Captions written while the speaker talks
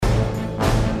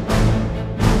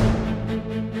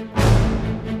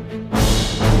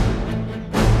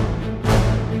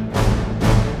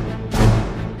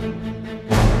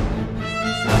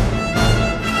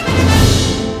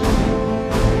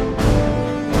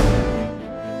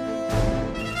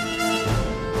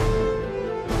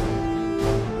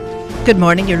Good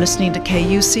morning. You're listening to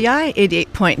KUCI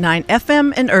 88.9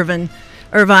 FM in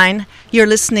Irvine. You're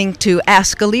listening to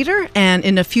Ask a Leader, and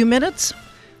in a few minutes,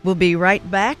 we'll be right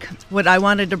back. What I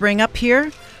wanted to bring up here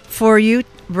for you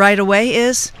right away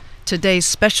is today's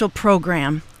special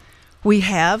program. We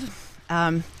have,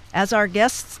 as our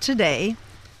guests today,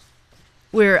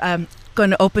 we're going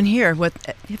to open here with,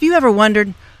 have you ever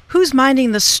wondered who's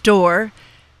minding the store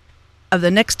of the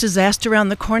next disaster around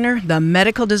the corner, the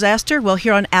medical disaster? Well,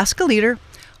 here on Ask a Leader,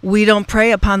 we don't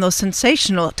prey upon those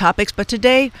sensational topics, but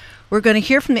today we're going to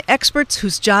hear from the experts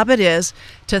whose job it is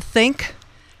to think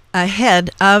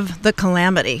ahead of the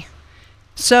calamity.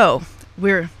 So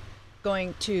we're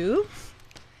going to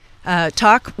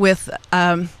talk with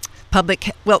we're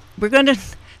going to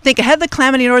think ahead of the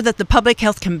calamity in order that the public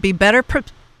health can be better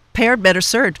prepared, better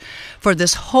served. For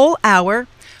this whole hour,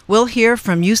 we'll hear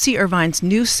from UC Irvine's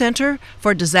new Center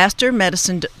for Disaster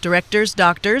Medicine directors,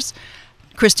 Drs.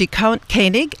 Christy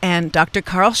Koenig and Dr.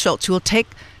 Carl Schultz, who will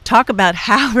talk about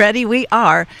how ready we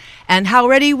are and how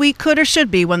ready we could or should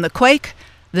be when the quake,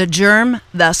 the germ,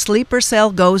 the sleeper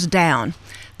cell goes down.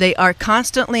 They are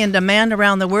constantly in demand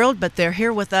around the world, but they're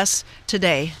here with us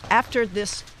today after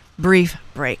this brief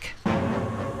break.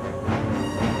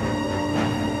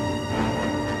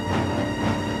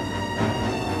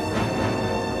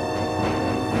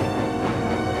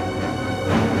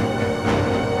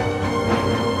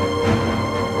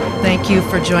 Thank you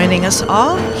for joining us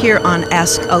all here on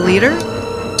Ask a Leader.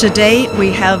 Today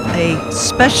we have a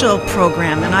special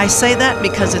program, and I say that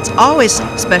because it's always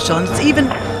special, and it's even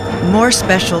more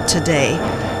special today.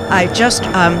 I just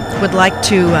would like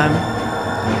to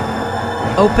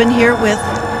open here with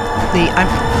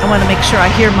I want to make sure I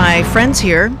hear my friends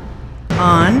here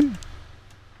on.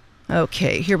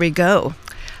 Okay, here we go.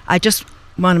 I just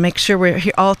want to make sure we're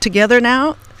here all together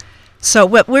now. So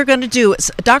what we're going to do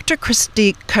is Dr.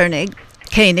 Christy Koenig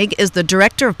is the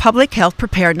Director of Public Health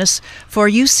Preparedness for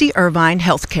UC Irvine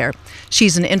Healthcare.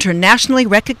 She's an internationally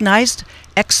recognized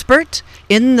expert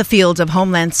in the fields of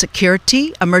homeland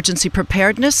security, emergency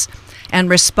preparedness and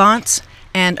response,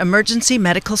 and emergency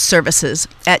medical services.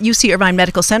 At UC Irvine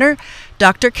Medical Center,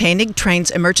 Dr. Koenig trains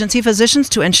emergency physicians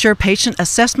to ensure patient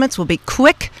assessments will be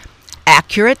quick,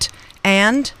 accurate,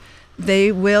 and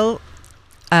they will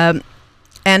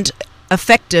and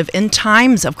effective in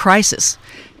times of crisis.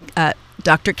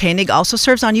 Dr. Koenig also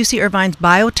serves on UC Irvine's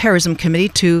Bioterrorism Committee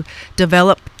to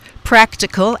develop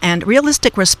practical and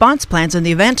realistic response plans in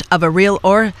the event of a real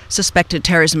or suspected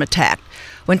terrorism attack.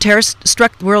 When terrorists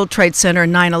struck the World Trade Center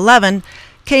in 9/11,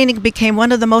 Koenig became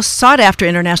one of the most sought-after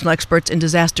international experts in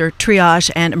disaster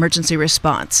triage and emergency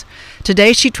response.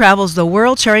 Today, she travels the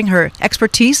world sharing her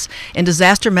expertise in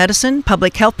disaster medicine,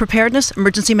 public health preparedness,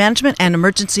 emergency management, and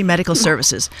emergency medical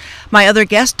services. My other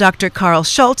guest, Dr. Carl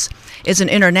Schultz, is an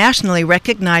internationally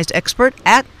recognized expert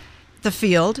at the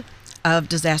field of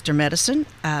disaster medicine.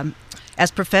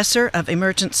 As professor of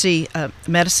emergency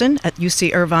medicine at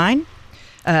UC Irvine,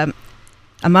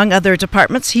 among other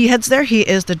departments he heads there, he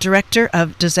is the Director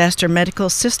of Disaster Medical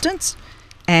Assistance.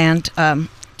 And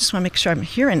just want to make sure I'm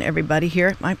hearing everybody here.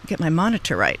 I might get my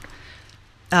monitor right.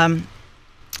 As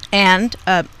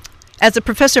a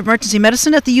professor of emergency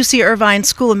medicine at the UC Irvine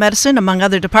School of Medicine, among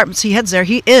other departments he heads there,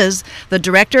 he is the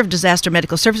Director of Disaster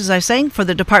Medical Services, I was saying, for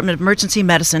the Department of Emergency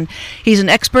Medicine. He's an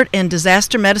expert in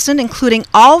disaster medicine, including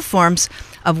all forms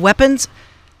of weapons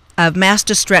of mass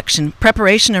destruction,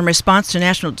 preparation and response to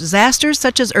national disasters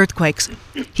such as earthquakes.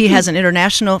 He has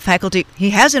international faculty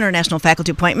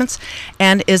appointments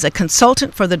and is a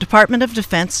consultant for the Department of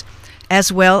Defense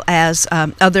as well as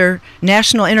other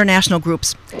national international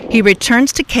groups. He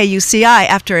returns to KUCI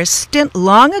after a stint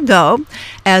long ago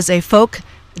as a folk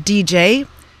DJ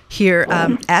here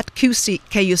at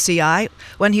KUCI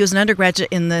when he was an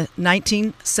undergraduate in the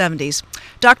 1970s.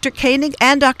 Dr. Koenig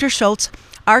and Dr. Schultz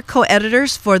are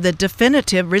co-editors for the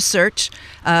definitive research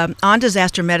on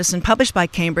disaster medicine published by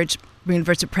Cambridge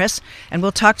University Press, and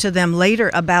we'll talk to them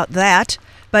later about that.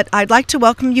 But I'd like to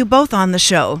welcome you both on the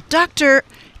show. Dr.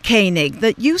 Koenig,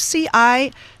 the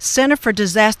UCI Center for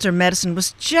Disaster Medicine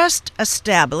was just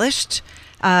established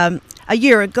a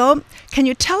year ago. Can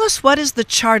you tell us what is the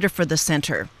charter for the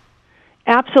center?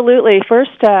 Absolutely.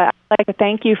 First, I'd like to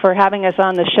thank you for having us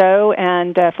on the show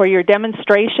and for your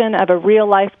demonstration of a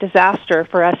real-life disaster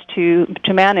for us to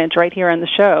manage right here on the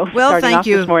show. Well, thank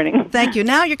you. This morning. Thank you.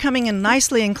 Now you're coming in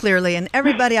nicely and clearly, and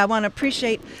everybody, I want to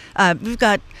appreciate, we've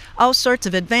got all sorts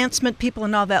of advancement people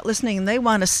and all that listening, and they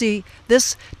want to see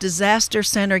this disaster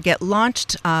center get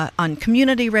launched on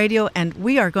community radio, and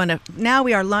we are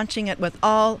launching it with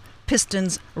all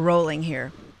pistons rolling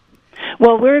here.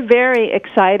 Well, we're very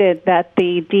excited that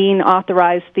the Dean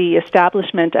authorized the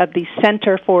establishment of the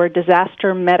Center for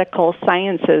Disaster Medical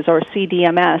Sciences, or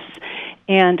CDMS.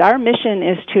 And our mission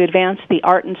is to advance the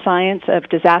art and science of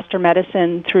disaster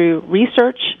medicine through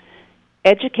research,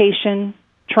 education,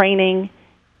 training,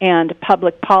 and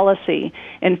public policy.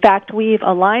 In fact, we've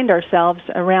aligned ourselves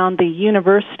around the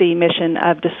university mission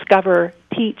of Discover,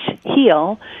 Teach,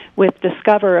 Heal, with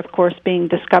Discover, of course, being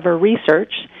Discover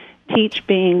Research, Teach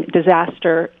being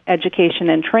disaster education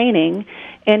and training,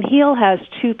 and Heal has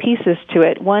two pieces to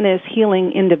it. One is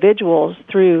healing individuals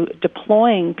through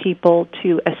deploying people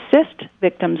to assist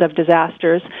victims of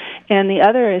disasters, and the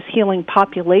other is healing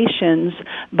populations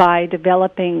by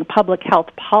developing public health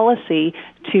policy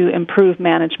to improve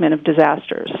management of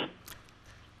disasters.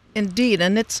 Indeed,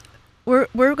 and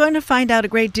we're going to find out a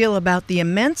great deal about the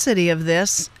immensity of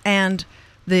this and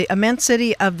the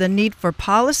immensity of the need for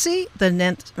policy,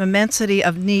 the immensity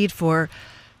of need for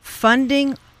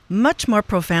funding much more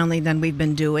profoundly than we've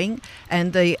been doing,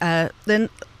 and the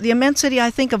immensity, I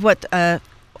think, of what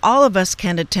all of us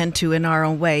can attend to in our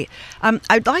own way.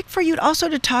 I'd like for you also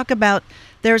to talk about,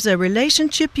 there's a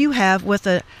relationship you have with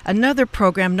another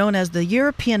program known as the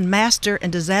European Master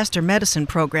in Disaster Medicine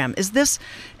Program. Is this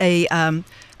a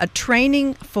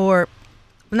training for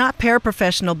not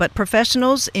paraprofessional, but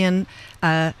professionals in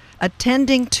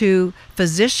attending to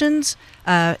physicians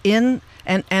and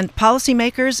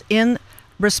policymakers in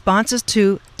responses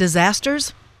to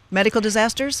disasters, medical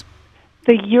disasters?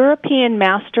 The European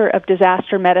Master of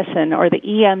Disaster Medicine, or the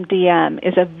EMDM,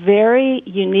 is a very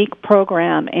unique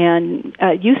program, and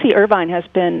UC Irvine has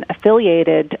been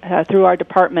affiliated through our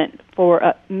department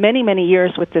for many, many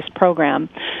years with this program.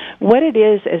 What it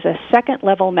is a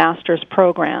second-level master's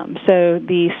program. So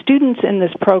the students in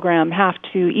this program have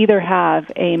to either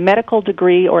have a medical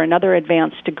degree or another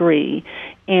advanced degree,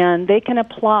 and they can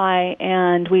apply,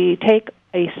 and we take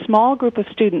a small group of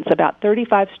students, about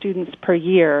 35 students per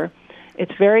year.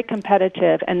 It's very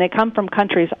competitive, and they come from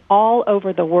countries all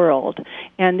over the world.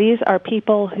 And these are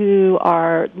people who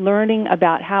are learning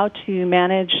about how to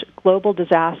manage global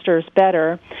disasters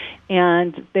better,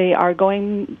 and they are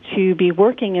going to be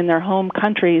working in their home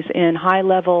countries in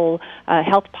high-level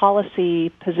health policy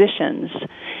positions.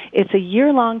 It's a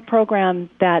year-long program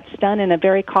that's done in a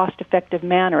very cost-effective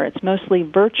manner. It's mostly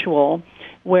virtual,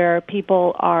 where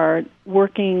people are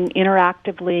working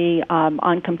interactively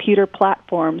on computer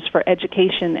platforms for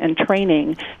education and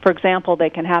training. For example,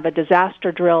 they can have a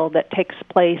disaster drill that takes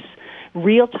place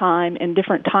real time in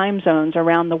different time zones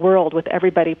around the world with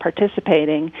everybody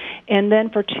participating. And then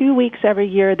for 2 weeks every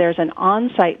year, there's an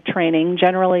on-site training,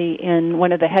 generally in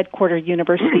one of the headquarter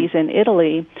universities in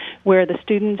Italy, where the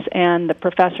students and the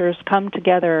professors come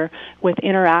together with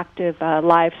interactive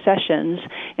live sessions.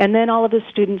 And then all of the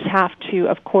students have to,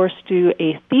 of course, do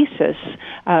a thesis,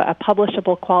 a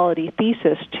publishable quality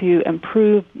thesis, to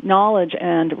improve knowledge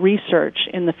and research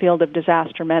in the field of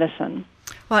disaster medicine.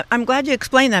 Well, I'm glad you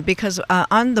explained that, because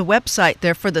on the website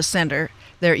there for the center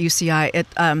there at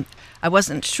UCI, I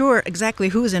wasn't sure exactly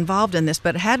who's involved in this,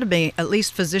 but it had to be at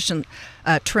least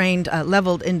physician-trained,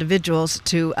 leveled individuals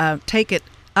to take it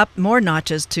up more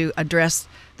notches to address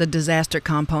the disaster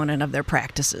component of their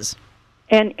practices.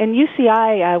 And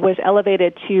UCI was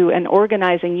elevated to an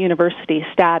organizing university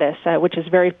status, which is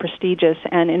very prestigious,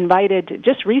 and invited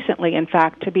just recently, in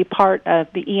fact, to be part of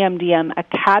the EMDM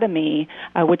Academy,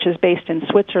 which is based in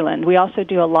Switzerland. We also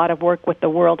do a lot of work with the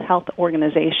World Health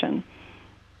Organization.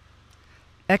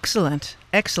 Excellent,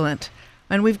 excellent.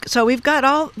 And we've got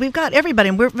everybody,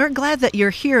 and we're glad that you're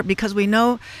here, because we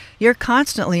know you're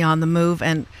constantly on the move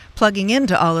and plugging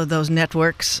into all of those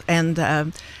networks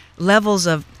and levels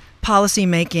of policy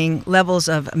making, levels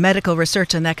of medical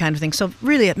research, and that kind of thing. So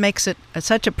really, it makes it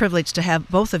such a privilege to have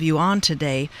both of you on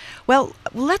today. Well,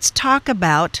 let's talk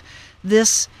about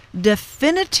this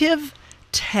definitive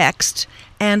text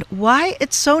and why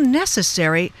it's so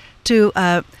necessary to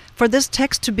for this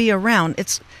text to be around.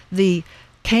 It's the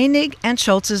Koenig and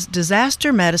Schultz's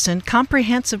Disaster Medicine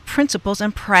Comprehensive Principles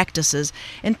and Practices,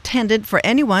 intended for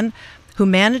anyone who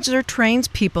manages or trains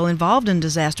people involved in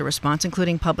disaster response,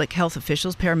 including public health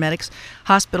officials, paramedics,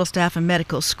 hospital staff, and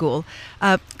medical school.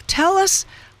 Tell us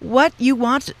what you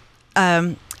want,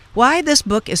 why this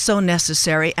book is so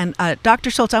necessary. And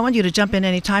Dr. Schultz, I want you to jump in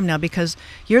any time now, because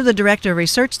you're the director of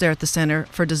research there at the Center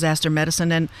for Disaster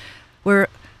Medicine, and we're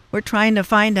trying to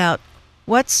find out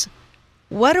what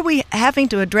are we having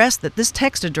to address that this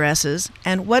text addresses,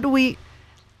 and we'll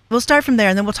start from there,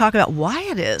 and then we'll talk about why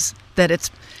it is that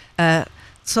it's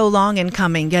so long in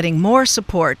coming, getting more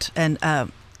support and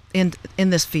in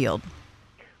this field.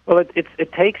 Well,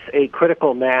 it takes a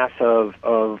critical mass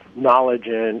of knowledge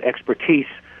and expertise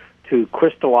to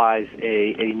crystallize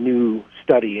a new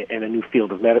study and a new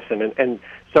field of medicine. And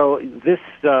so this,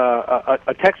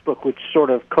 a textbook which sort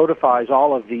of codifies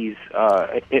all of these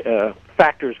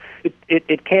factors,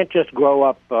 it can't just grow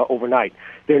up overnight.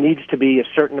 There needs to be a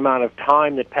certain amount of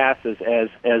time that passes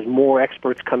as more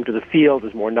experts come to the field,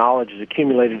 as more knowledge is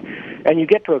accumulated, and you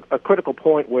get to a critical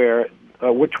point where,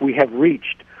 which we have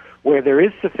reached, where there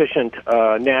is sufficient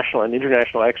national and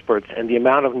international experts, and the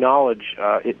amount of knowledge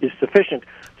is sufficient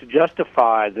to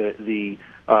justify the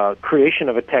creation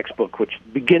of a textbook which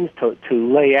begins to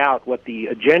lay out what the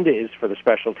agenda is for the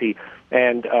specialty,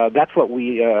 and that's what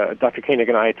we, Dr. Koenig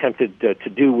and I, attempted to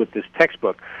do with this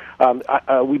textbook.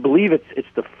 We believe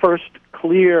it's the first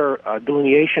clear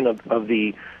delineation of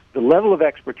the level of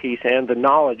expertise and the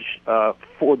knowledge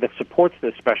that supports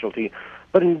this specialty.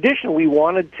 But in addition, we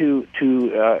wanted to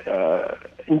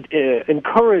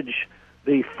encourage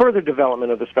the further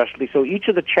development of the specialty. So each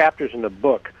of the chapters in the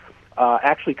book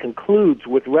actually concludes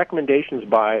with recommendations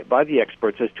by the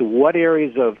experts as to what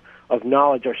areas of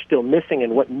knowledge are still missing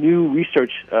and what new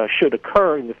research should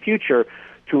occur in the future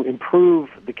to improve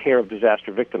the care of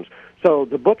disaster victims. So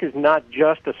the book is not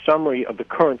just a summary of the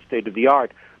current state of the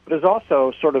art, but is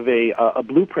also sort of a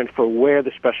blueprint for where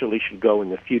the specialty should go in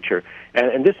the future.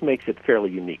 And this makes it fairly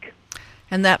unique.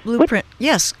 And that blueprint,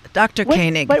 yes, Dr.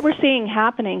 Koenig. What we're seeing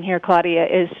happening here, Claudia,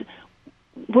 is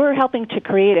we're helping to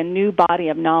create a new body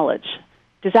of knowledge.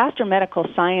 Disaster medical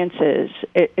sciences,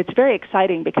 it's very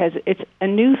exciting because it's a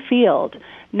new field.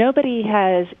 Nobody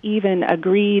has even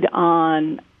agreed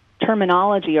on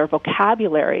terminology or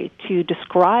vocabulary to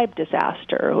describe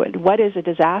disaster. What is a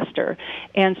disaster?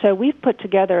 And so we've put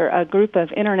together a group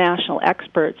of international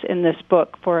experts in this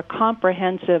book for a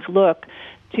comprehensive look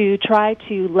to try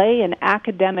to lay an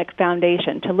academic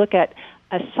foundation, to look at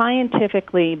a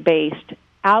scientifically based,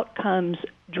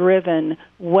 outcomes-driven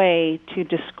way to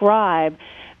describe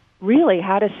really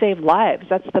how to save lives.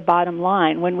 That's the bottom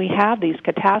line. When we have these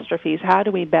catastrophes, how do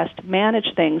we best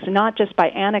manage things, not just by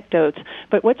anecdotes,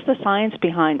 but what's the science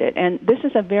behind it? And this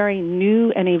is a very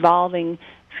new and evolving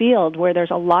field where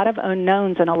there's a lot of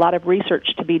unknowns and a lot of research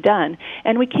to be done.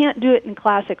 And we can't do it in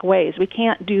classic ways. We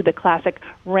can't do the classic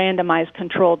randomized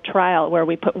controlled trial where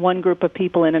we put one group of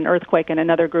people in an earthquake and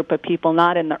another group of people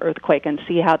not in the earthquake and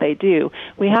see how they do.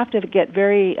 We have to get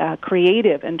very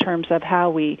creative in terms of how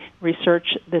we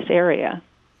research this area.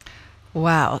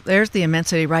 Wow, there's the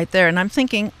immensity right there. And I'm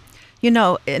thinking,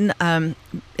 in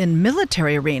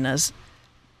military arenas,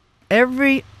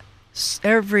 every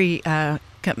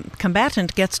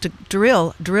combatant gets to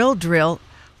drill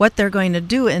what they're going to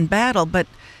do in battle, but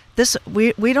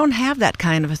we don't have that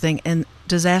kind of a thing in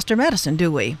disaster medicine,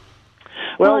 do we?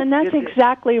 Well, and that's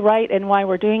exactly right, and why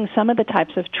we're doing some of the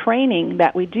types of training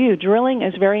that we do. Drilling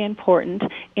is very important,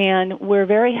 and we're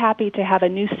very happy to have a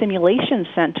new simulation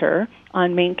center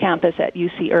on main campus at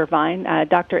UC Irvine.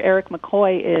 Dr. Eric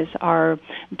McCoy is our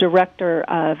Director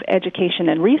of Education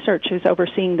and Research who's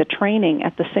overseeing the training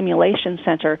at the Simulation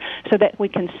Center so that we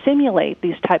can simulate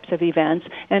these types of events.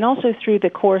 And also through the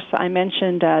course, I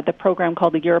mentioned the program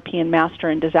called the European Master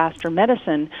in Disaster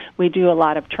Medicine, we do a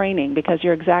lot of training because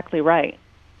you're exactly right.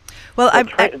 Well,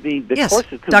 the yes,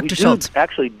 courses, Dr. Schultz.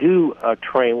 Actually do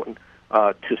train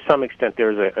to some extent.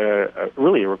 There's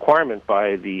really a requirement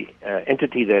by the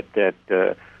entity that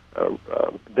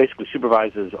basically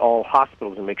supervises all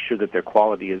hospitals and makes sure that their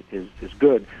quality is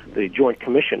good, the Joint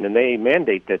Commission, and they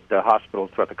mandate that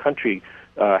hospitals throughout the country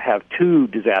have 2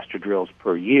 disaster drills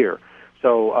per year.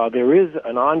 So there is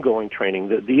an ongoing training.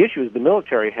 The issue is the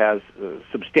military has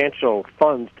substantial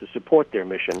funds to support their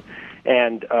mission,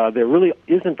 and there really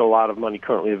isn't a lot of money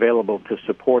currently available to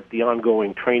support the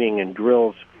ongoing training and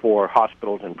drills for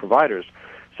hospitals and providers.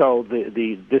 So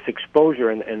this exposure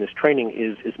and this training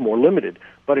is more limited,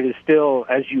 but it is still,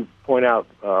 as you point out,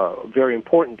 very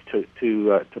important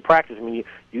to practice. I mean,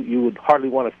 you would hardly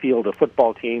want to field a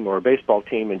football team or a baseball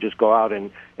team and just go out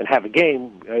and have a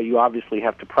game. You obviously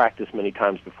have to practice many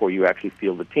times before you actually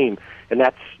field the team, and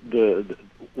that's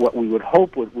what we would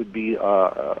hope would be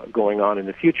going on in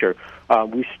the future.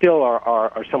 We still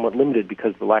are somewhat limited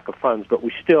because of the lack of funds, but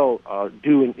we still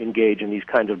do engage in these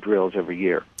kinds of drills every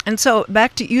year. And so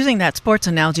back to using that sports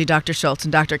analogy, Dr. Schultz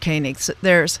and Dr. Koenig,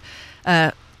 there's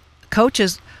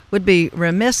coaches would be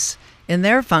remiss in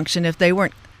their function if they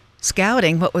weren't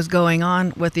scouting what was going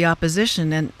on with the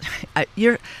opposition. And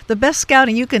the best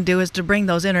scouting you can do is to bring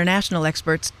those international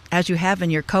experts, as you have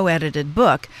in your co-edited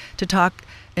book, to talk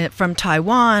from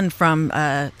Taiwan, from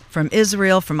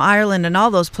Israel, from Ireland, and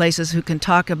all those places who can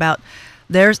talk about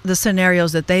the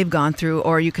scenarios that they've gone through,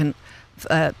 or you can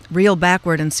reel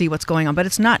backward and see what's going on. But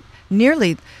it's not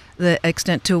nearly the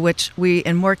extent to which we,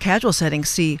 in more casual settings,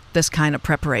 see this kind of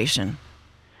preparation.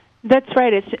 That's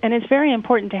right. It's very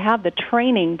important to have the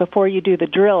training before you do the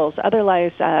drills.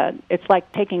 Otherwise, it's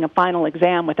like taking a final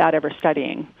exam without ever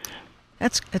studying.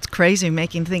 It's crazy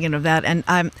thinking of that. And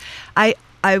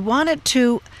I wanted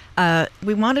to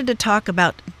we wanted to talk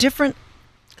about different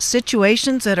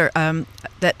situations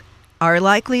that are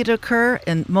likely to occur,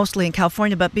 and mostly in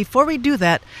California. But before we do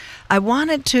that, I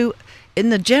wanted to, in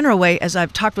the general way, as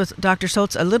I've talked with Dr.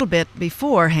 Schultz a little bit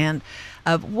beforehand,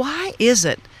 why is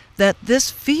it that this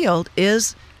field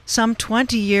is some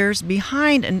 20 years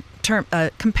behind in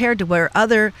compared to where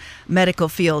other medical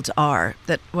fields are?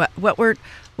 That what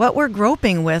we're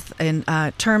groping with in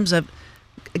terms of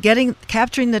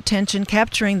capturing the attention,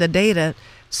 capturing the data,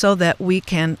 so that we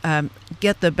can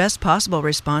get the best possible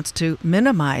response to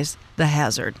minimize the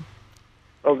hazard.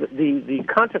 Well, the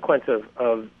consequence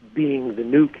of being the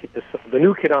new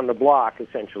kid on the block,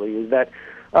 essentially, is that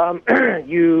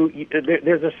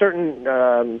there's a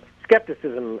certain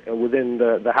skepticism within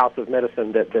the House of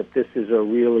Medicine that this is a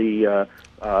really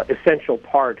essential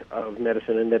part of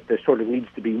medicine, and that there sort of needs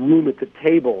to be room at the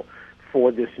table for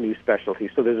this new specialty.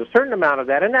 So there's a certain amount of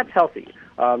that, and that's healthy.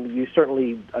 You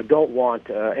certainly don't want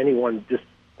anyone just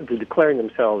simply declaring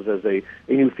themselves as a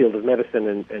new field of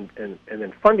medicine and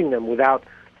then funding them without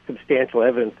substantial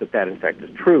evidence that in fact is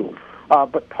true.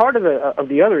 But part of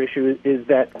the other issue is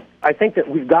that I think that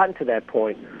we've gotten to that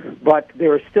point, but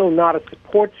there is still not a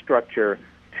support structure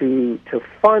to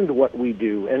fund what we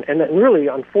do. And really,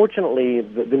 unfortunately,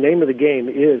 the name of the game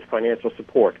is financial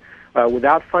support.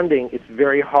 Without funding, it's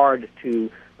very hard to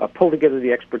pull together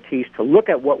the expertise to look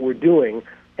at what we're doing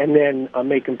and then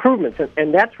make improvements.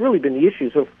 And that's really been the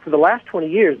issue. So for the last 20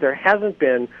 years, there hasn't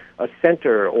been a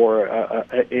center or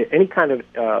any kind of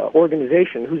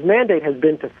organization whose mandate has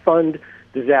been to fund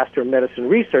disaster medicine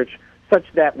research such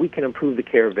that we can improve the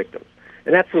care of victims.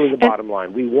 And that's really the bottom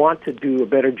line. We want to do a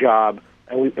better job,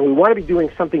 and we want to be doing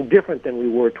something different than we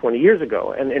were 20 years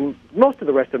ago. And most of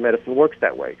the rest of medicine works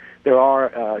that way. There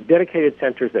are dedicated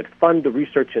centers that fund the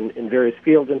research in various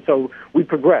fields, and so we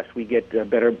progress. We get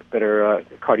better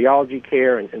cardiology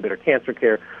care and better cancer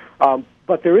care.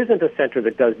 But there isn't a center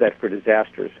that does that for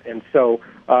disasters. And so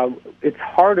it's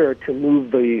harder to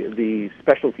move the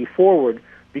specialty forward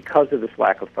because of this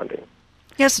lack of funding.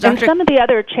 Yes, Dr. And some of the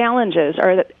other challenges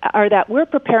are that we're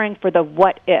preparing for the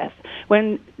what if.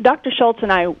 When Dr. Schultz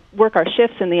and I work our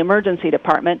shifts in the emergency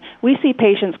department, we see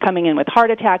patients coming in with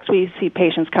heart attacks, we see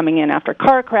patients coming in after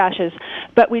car crashes,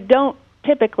 but we don't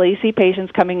typically see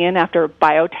patients coming in after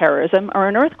bioterrorism or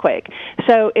an earthquake.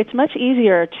 So it's much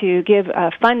easier to give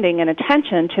funding and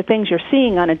attention to things you're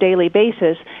seeing on a daily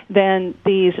basis than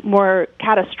these more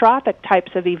catastrophic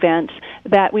types of events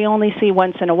that we only see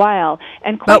once in a while.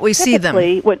 And quite but we see them.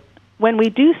 When we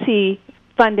do see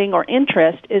funding or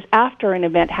interest is after an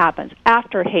event happens,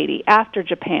 after Haiti, after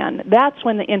Japan. That's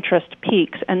when the interest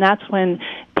peaks, and that's when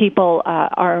people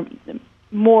are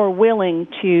more willing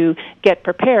to get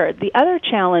prepared. The other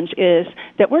challenge is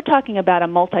that we're talking about a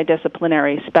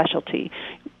multidisciplinary specialty.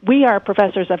 We are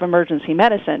professors of emergency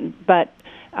medicine, but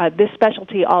this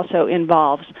specialty also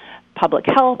involves public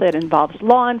health, it involves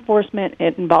law enforcement,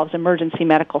 it involves emergency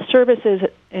medical services,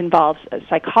 it involves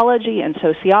psychology and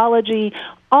sociology,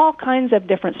 all kinds of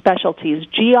different specialties,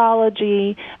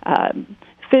 geology,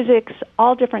 physics,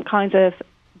 all different kinds of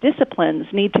disciplines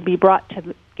need to be brought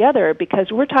together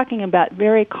because we're talking about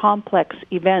very complex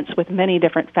events with many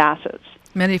different facets.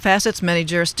 Many facets, many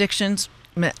jurisdictions.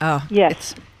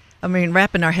 Yes.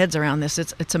 Wrapping our heads around this,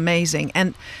 it's amazing.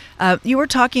 And you were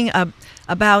talking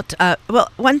about,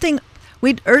 one thing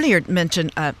we'd earlier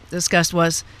discussed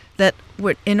was that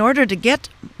in order to get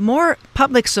more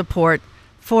public support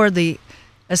for the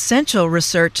essential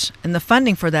research and the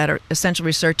funding for that essential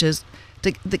research is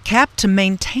the cap to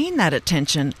maintain that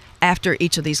attention after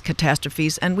each of these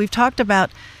catastrophes. And we've talked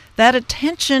about that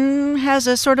attention has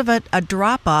a sort of a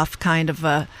drop-off kind of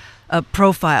a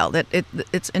profile, that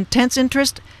it's intense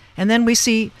interest, and then we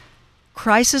see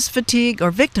crisis fatigue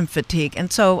or victim fatigue.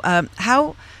 And so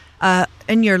how,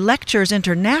 in your lectures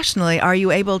internationally, are you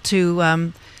able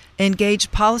to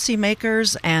engage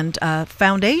policymakers and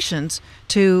foundations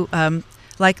to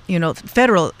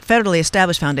federally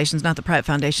established foundations, not the private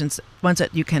foundations, ones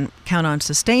that you can count on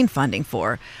sustained funding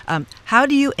for. How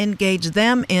do you engage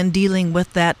them in dealing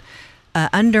with that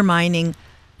undermining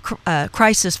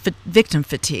crisis victim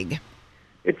fatigue?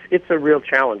 It's a real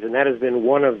challenge, and that has been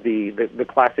one of the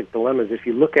classic dilemmas. If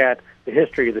you look at the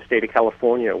history of the state of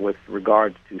California with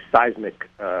regards to seismic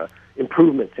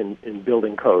improvements in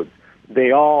building codes,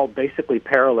 they all basically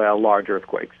parallel large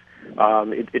earthquakes.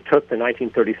 It took the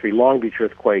 1933 Long Beach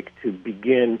earthquake to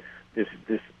begin this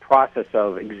process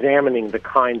of examining the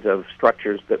kinds of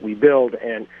structures that we build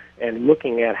and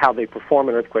looking at how they perform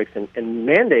in earthquakes and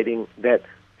mandating that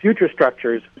future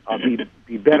structures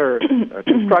be better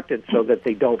constructed so that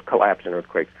they don't collapse in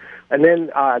earthquakes. And then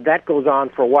that goes on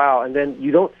for a while, and then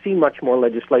you don't see much more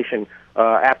legislation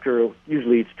after,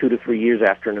 usually it's 2 to 3 years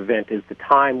after an event, is the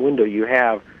time window you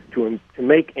have to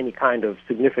make any kind of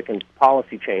significant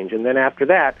policy change. And then after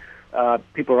that,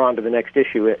 people are on to the next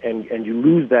issue, and you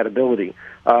lose that ability.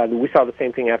 We saw the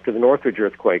same thing after the Northridge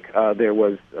earthquake. There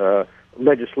was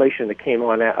legislation that came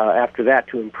on after that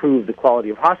to improve the quality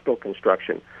of hospital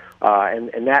construction,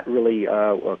 and that really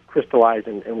crystallized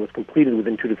and was completed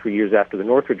within 2 to 3 years after the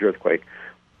Northridge earthquake.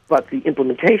 But the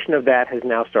implementation of that has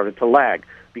now started to lag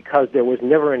because there was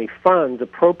never any funds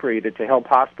appropriated to help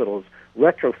hospitals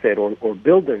retrofit or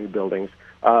build their new buildings.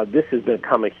 This has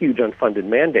become a huge unfunded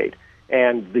mandate.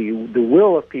 And the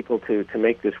will of people to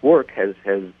make this work has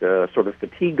sort of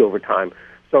fatigued over time.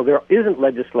 So there isn't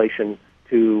legislation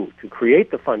to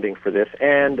create the funding for this,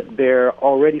 and they're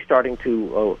already starting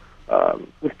to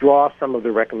withdraw some of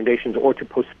the recommendations or to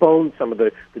postpone some of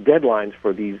the deadlines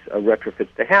for these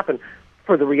retrofits to happen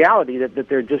for the reality that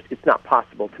it's not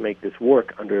possible to make this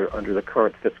work under the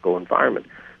current fiscal environment.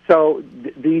 So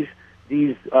these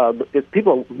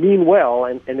people mean well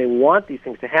and they want these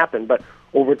things to happen, but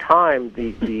over time,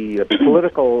 the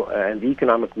political and the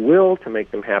economic will to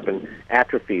make them happen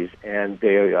atrophies, and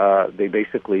they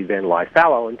basically then lie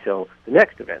fallow until the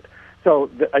next event.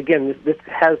 So again, this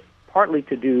has partly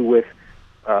to do with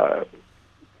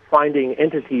finding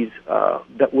entities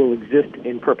that will exist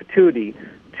in perpetuity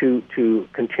to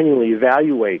continually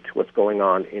evaluate what's going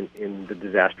on in the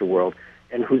disaster world,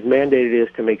 and whose mandate it is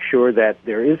to make sure that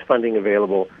there is funding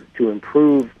available to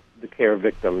improve the care of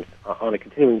victims on a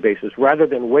continuing basis, rather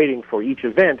than waiting for each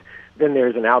event. Then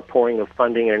there's an outpouring of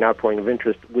funding and an outpouring of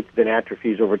interest, which then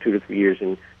atrophies over 2 to 3 years,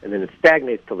 and then it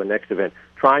stagnates till the next event,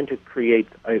 trying to create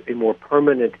a more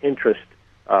permanent interest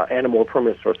and a more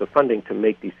permanent source of funding to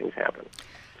make these things happen.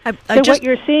 What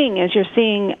you're seeing is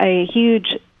a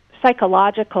huge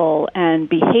psychological and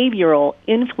behavioral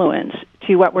influence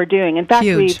to what we're doing. In fact,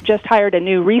 we've just hired a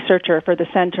new researcher for the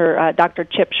center, Dr.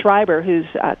 Chip Schreiber, who's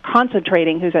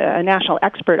who's a national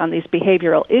expert on these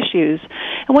behavioral issues.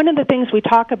 And one of the things we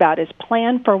talk about is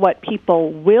plan for what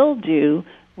people will do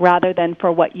rather than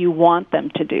for what you want them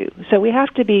to do. So we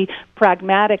have to be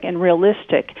pragmatic and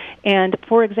realistic. And,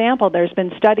 for example, there's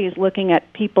been studies looking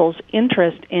at people's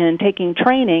interest in taking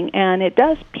training, and it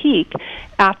does peak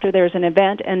after there's an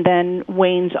event and then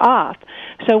wanes off.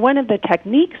 So one of the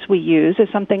techniques we use is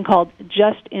something called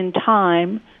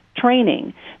just-in-time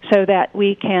training, so that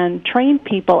we can train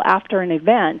people after an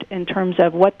event in terms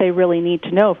of what they really need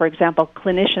to know. For example,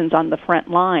 clinicians on the front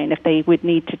line, if they would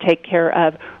need to take care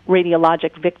of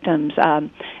radiologic victims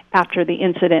after the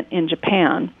incident in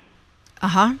Japan.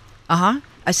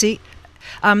 I see.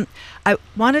 I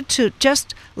wanted to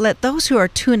just let those who are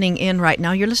tuning in right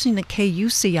now, you're listening to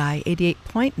KUCI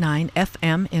 88.9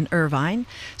 FM in Irvine,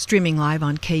 streaming live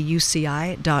on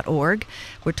KUCI.org.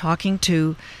 We're talking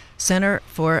to Center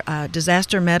for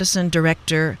Disaster Medicine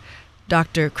Director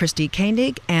Dr. Christy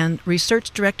Koenig and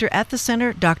Research Director at the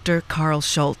Center, Dr. Carl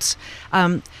Schultz.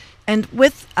 And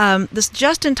with this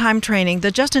just-in-time training,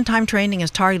 the just-in-time training is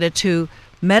targeted to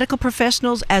medical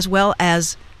professionals as well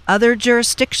as other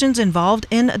jurisdictions involved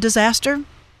in a disaster?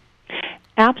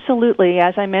 Absolutely.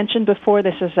 As I mentioned before,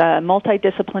 this is a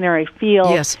multidisciplinary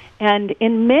field. Yes. And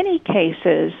in many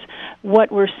cases,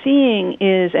 what we're seeing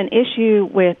is an issue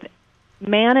with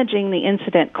managing the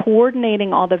incident,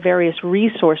 coordinating all the various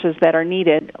resources that are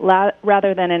needed,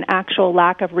 rather than an actual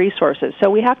lack of resources.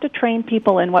 So we have to train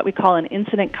people in what we call an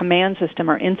incident command system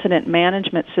or incident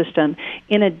management system,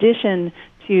 in addition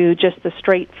to just the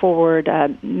straightforward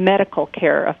medical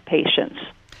care of patients.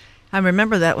 I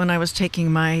remember that when I was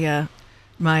taking my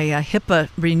HIPAA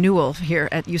renewal here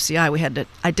at UCI, we had to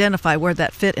identify where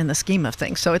that fit in the scheme of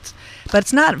things. But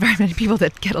it's not very many people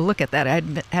that get a look at that, I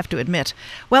have to admit.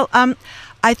 Well,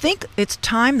 I think it's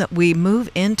time that we move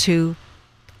into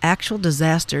actual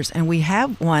disasters, and we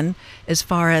have one as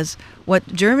far as what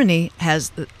Germany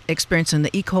has experienced in the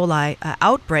E. coli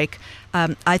outbreak.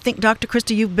 I think, Dr.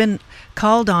 Christy, you've been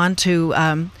called on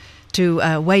to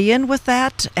weigh in with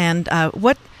that, and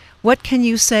what can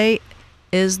you say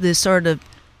is the sort of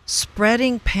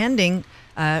spreading, pending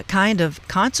kind of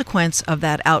consequence of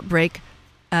that outbreak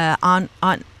on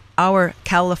our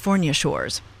California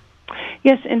shores?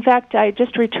 Yes, in fact, I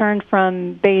just returned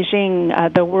from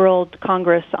Beijing, the World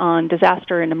Congress on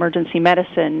Disaster and Emergency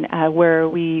Medicine, where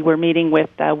we were meeting with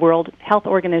World Health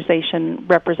Organization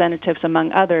representatives,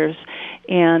 among others,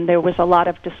 and there was a lot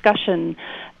of discussion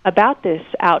about this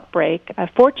outbreak.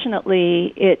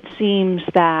 Fortunately, it seems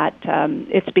that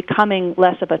it's becoming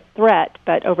less of a threat,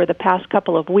 but over the past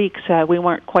couple of weeks, we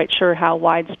weren't quite sure how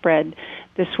widespread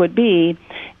this would be.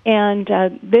 And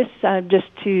this, just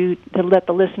to let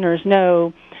the listeners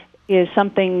know, is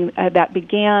something that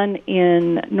began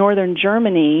in northern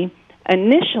Germany.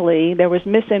 Initially, there was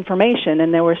misinformation,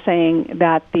 and they were saying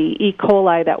that the E.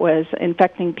 coli that was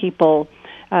infecting people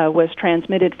was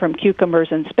transmitted from cucumbers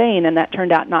in Spain, and that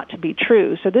turned out not to be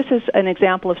true. So this is an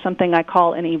example of something I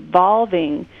call an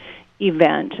evolving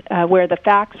event, where the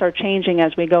facts are changing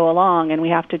as we go along, and we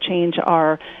have to change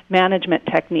our management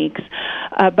techniques.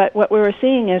 But what we were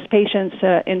seeing is patients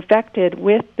infected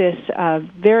with this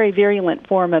very virulent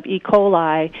form of E.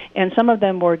 coli, and some of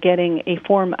them were getting a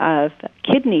form of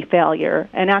kidney failure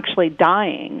and actually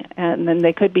dying. And then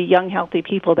they could be young, healthy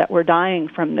people that were dying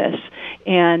from this.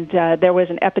 And there was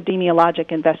an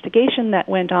epidemiologic investigation that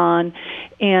went on.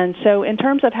 And so in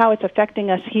terms of how it's affecting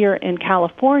us here in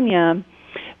California,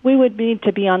 we would need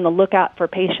to be on the lookout for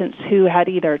patients who had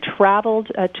either traveled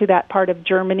to that part of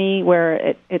Germany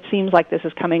where it seems like this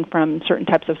is coming from certain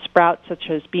types of sprouts, such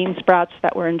as bean sprouts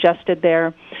that were ingested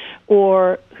there,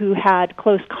 or who had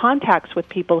close contacts with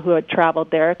people who had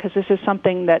traveled there, because this is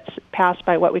something that's passed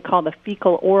by what we call the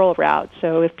fecal-oral route.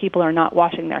 So if people are not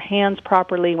washing their hands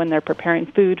properly when they're preparing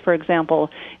food, for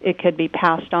example, it could be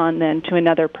passed on then to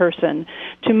another person.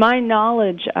 To my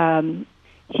knowledge,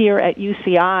 here at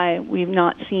UCI, we've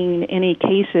not seen any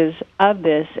cases of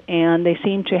this, and they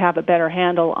seem to have a better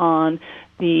handle on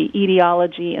the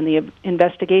etiology and the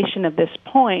investigation of this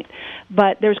point.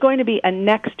 But there's going to be a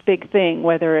next big thing,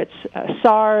 whether it's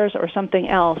SARS or something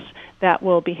else, that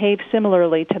will behave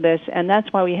similarly to this, and that's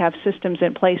why we have systems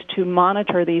in place to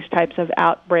monitor these types of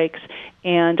outbreaks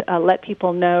and let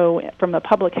people know from a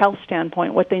public health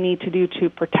standpoint what they need to do to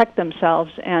protect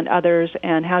themselves and others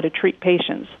and how to treat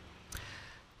patients.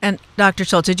 And Dr.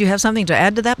 Schultz, did you have something to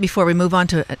add to that before we move on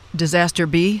to Disaster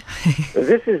B?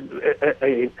 This is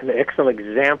an excellent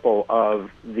example of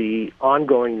the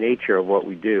ongoing nature of what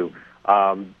we do.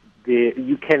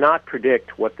 You cannot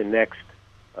predict what the next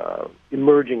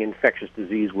emerging infectious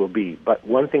disease will be, but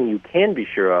one thing you can be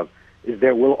sure of is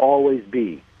there will always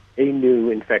be a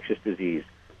new infectious disease.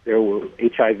 There will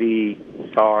HIV,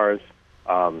 SARS,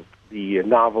 the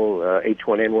novel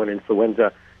H1N1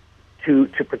 influenza. To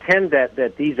pretend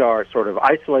that these are sort of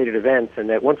isolated events and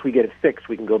that once we get it fixed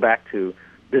we can go back to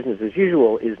business as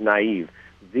usual is naive.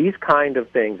 These kind of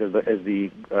things, as the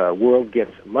world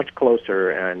gets much closer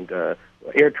and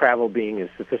air travel being as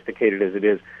sophisticated as it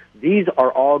is, these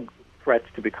are all threats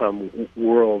to become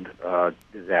world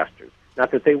disasters. Not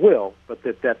that they will, but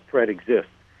that threat exists.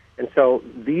 And so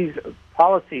these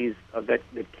policies that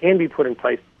can be put in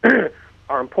place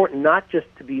are important not just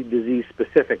to be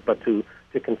disease-specific, but to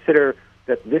consider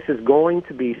that this is going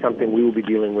to be something we will be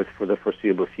dealing with for the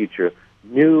foreseeable future,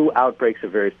 new outbreaks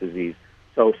of various disease.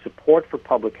 So support for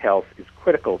public health is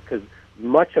critical because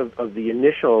much of the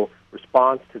initial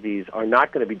response to these are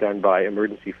not going to be done by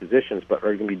emergency physicians, but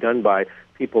are going to be done by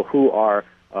people who are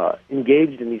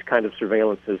engaged in these kind of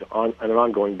surveillances on an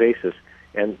ongoing basis.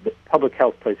 And the public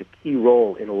health plays a key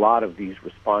role in a lot of these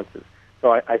responses. So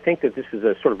I think that this is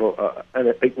a sort of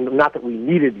not that we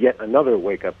needed yet another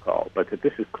wake-up call, but that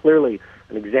this is clearly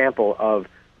an example of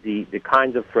the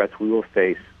kinds of threats we will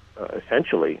face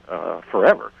essentially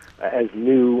forever as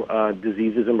new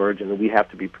diseases emerge, and that we have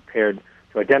to be prepared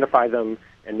to identify them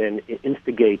and then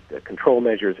instigate control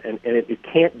measures. And it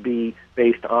can't be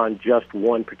based on just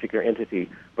one particular entity,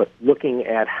 but looking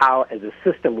at how, as a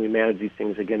system, we manage these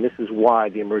things. Again, this is why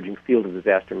the emerging field of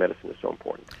disaster medicine is so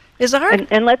important.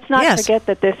 And let's not forget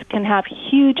that this can have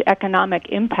huge economic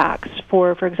impacts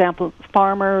for example,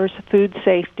 farmers, food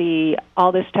safety,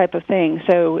 all this type of thing.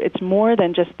 So it's more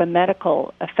than just the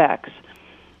medical effects.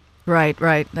 Right.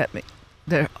 That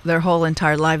their whole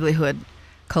entire livelihood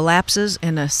collapses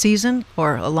in a season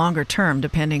or a longer term,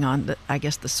 depending on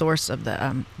the source of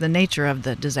the nature of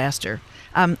the disaster.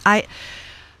 I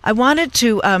wanted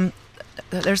to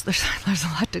there's a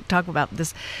lot to talk about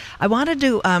this. I wanted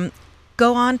to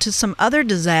go on to some other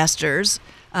disasters,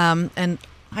 and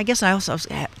I guess I also was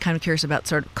kind of curious about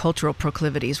sort of cultural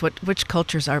proclivities. Which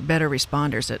cultures are better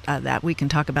responders at that? We can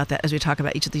talk about that as we talk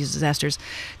about each of these disasters.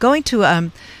 Going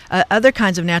to other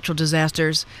kinds of natural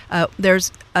disasters,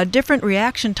 there's a different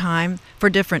reaction time for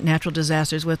different natural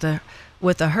disasters. With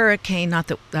a hurricane, not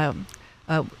that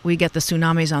we get the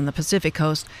tsunamis on the Pacific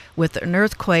coast, with an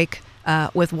earthquake,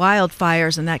 with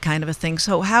wildfires and that kind of a thing.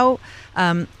 So how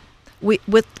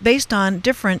based on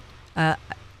different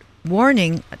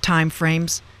warning time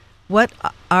frames, what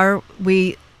are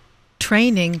we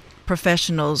training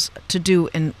professionals to do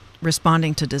in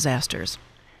responding to disasters?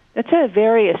 That's a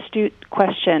very astute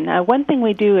question. One thing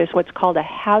we do is what's called a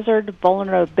hazard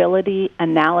vulnerability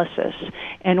analysis.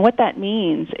 And what that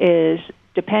means is,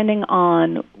 depending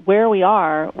on where we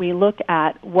are, we look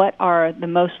at what are the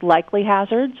most likely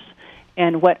hazards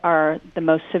and what are the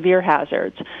most severe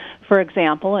hazards. For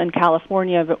example, in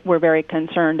California, we're very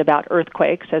concerned about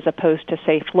earthquakes as opposed to,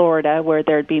 say, Florida, where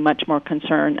there'd be much more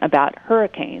concern about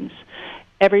hurricanes.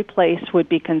 Every place would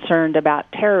be concerned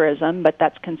about terrorism, but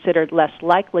that's considered less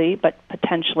likely but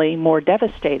potentially more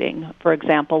devastating. For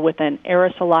example, with an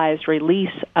aerosolized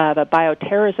release of a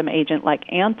bioterrorism agent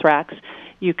like anthrax,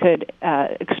 you could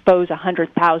expose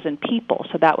 100,000 people,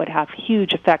 so that would have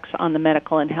huge effects on the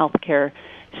medical and healthcare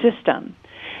system.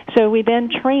 So we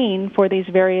then train for these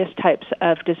various types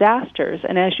of disasters,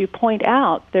 and as you point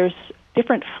out, there's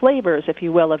different flavors, if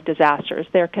you will, of disasters.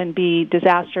 There can be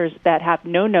disasters that have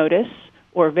no notice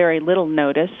or very little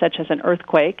notice, such as an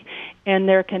earthquake, and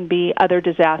there can be other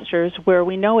disasters where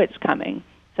we know it's coming,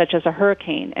 such as a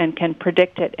hurricane, and can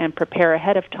predict it and prepare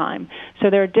ahead of time. So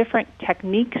there are different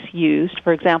techniques used.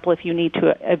 For example, if you need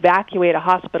to evacuate a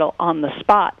hospital on the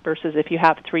spot versus if you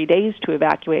have 3 days to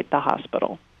evacuate the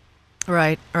hospital.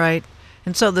 Right.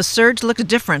 And so the surge looks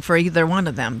different for either one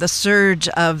of them, the surge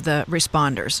of the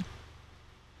responders.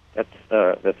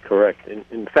 That's correct.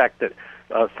 In fact, that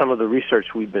some of the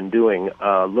research we've been doing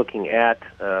looking at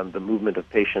the movement of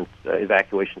patients,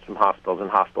 evacuations from hospitals and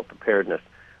hospital preparedness,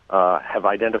 have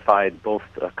identified both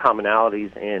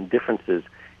commonalities and differences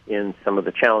in some of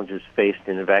the challenges faced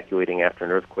in evacuating after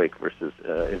an earthquake versus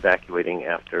evacuating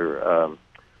after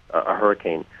a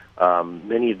hurricane.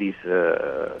 Many of these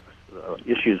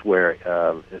issues where,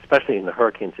 especially in the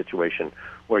hurricane situation,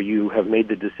 where you have made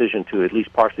the decision to at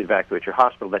least partially evacuate your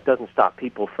hospital, that doesn't stop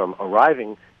people from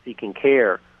arriving seeking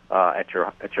care at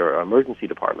your emergency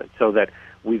department. So that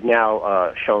we've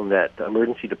now shown that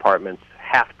emergency departments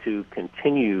have to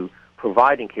continue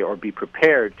providing care or be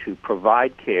prepared to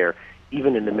provide care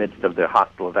even in the midst of the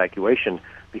hospital evacuation,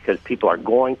 because people are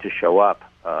going to show up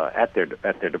at their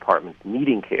departments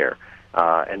needing care,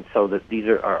 and so that these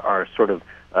are sort of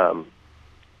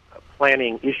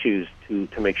planning issues to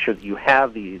make sure that you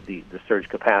have the surge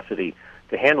capacity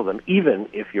to handle them, even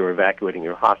if you're evacuating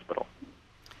your hospital.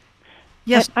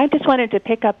 Yes. I just wanted to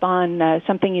pick up on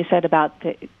something you said about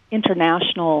the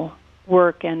international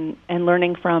work and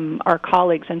learning from our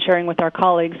colleagues and sharing with our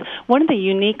colleagues. One of the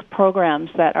unique programs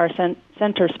that our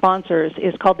center sponsors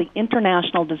is called the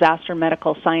International Disaster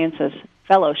Medical Sciences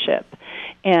Fellowship.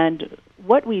 And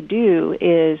what we do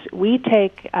is we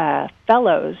take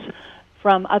fellows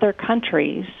from other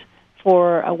countries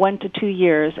for 1 to 2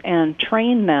 years and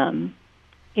train them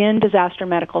in disaster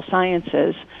medical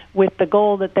sciences with the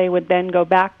goal that they would then go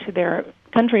back to their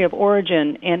country of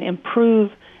origin and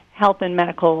improve health and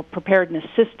medical preparedness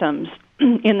systems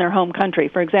in their home country.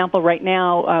 For example, right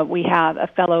now we have a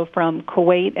fellow from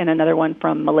Kuwait and another one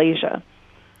from Malaysia.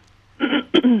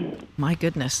 My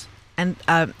goodness. And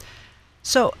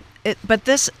but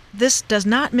this does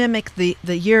not mimic the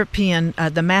European,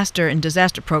 the Master in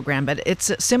Disaster program, but it's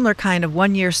a similar kind of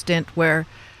 1-year stint where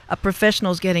a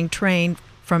professional is getting trained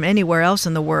from anywhere else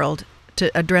in the world to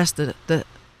address this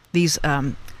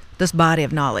body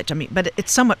of knowledge. I mean, but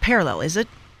it's somewhat parallel, is it?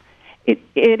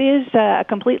 It is a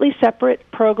completely separate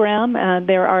program.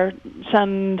 There are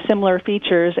some similar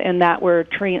features in that we're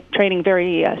training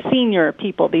very senior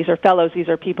people. These are fellows. These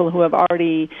are people who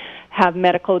already have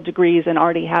medical degrees and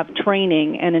already have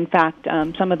training. And in fact,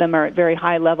 some of them are at very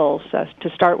high levels to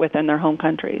start with in their home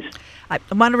countries. I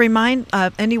want to remind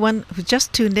anyone who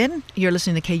just tuned in, you're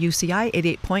listening to KUCI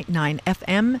 88.9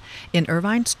 FM in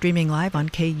Irvine, streaming live on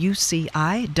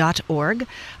KUCI.org.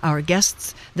 Our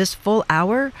guests this full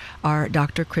hour are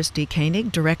Dr. Christy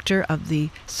Koenig, Director of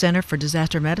the Center for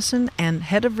Disaster Medicine, and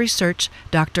Head of Research,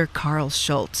 Dr. Carl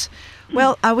Schultz.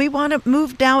 Well, we want to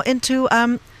move now into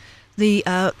the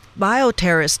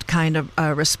bioterrorist kind of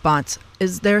response.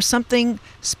 Is there something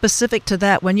specific to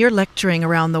that when you're lecturing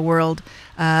around the world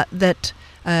that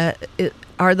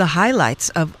are the highlights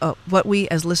of what we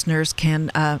as listeners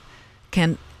can have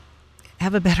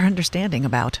a better understanding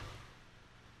about?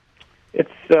 It's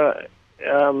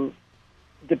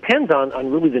depends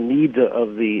on really the needs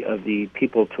of the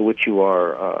people to which you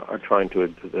are trying to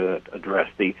address.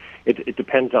 It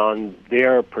depends on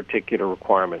their particular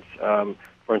requirements.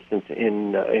 For For instance,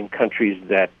 in countries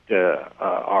that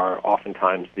are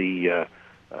oftentimes the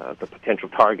potential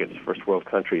targets, first world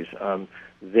countries,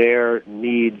 their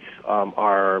needs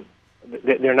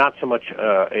they're not so much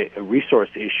a resource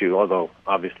issue, although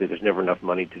obviously there's never enough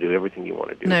money to do everything you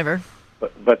want to do. Never.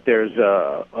 But there's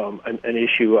an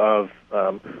issue of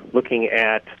looking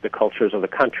at the cultures of the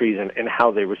countries and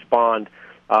how they respond.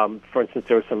 For instance,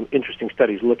 there were some interesting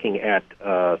studies looking at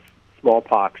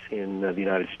smallpox in the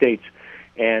United States,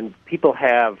 and people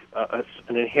have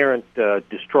an inherent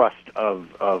distrust of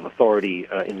authority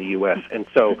in the U.S. And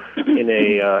so,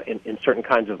 in certain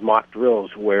kinds of mock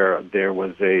drills where there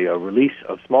was a release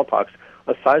of smallpox,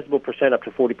 a sizable percent, up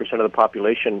to 40% of the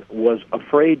population, was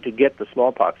afraid to get the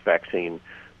smallpox vaccine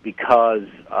because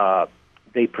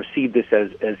they perceived this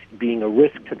as being a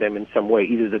risk to them in some way,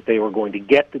 either that they were going to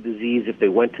get the disease if they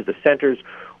went to the centers,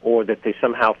 or that they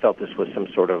somehow felt this was some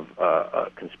sort of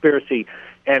conspiracy.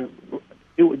 And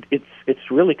it's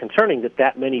really concerning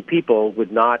that many people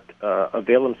would not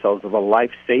avail themselves of a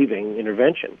life-saving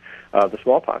intervention, the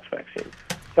smallpox vaccine.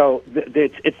 So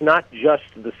it's not just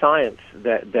the science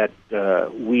that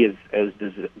we as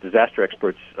disaster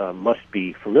experts must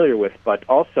be familiar with, but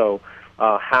also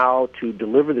how to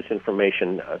deliver this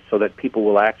information so that people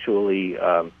will actually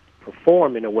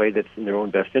perform in a way that's in their own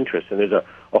best interest. And there's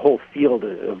a whole field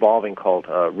evolving called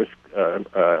risk.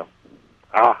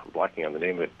 I'm blocking on the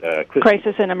name of it.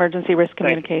 Crisis and Emergency Risk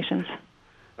Communications.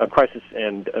 Crisis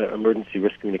and Emergency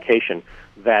Risk Communication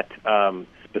that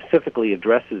specifically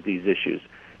addresses these issues.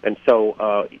 And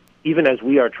so even as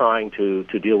we are trying to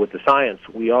deal with the science,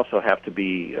 we also have to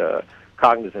be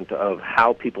cognizant of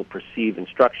how people perceive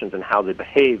instructions and how they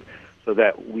behave so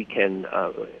that we can,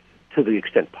 to the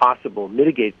extent possible,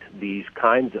 mitigate these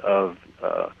kinds of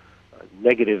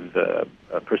negative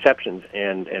perceptions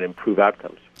and improve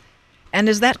outcomes. And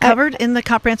is that covered in the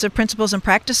comprehensive principles and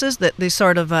practices, that the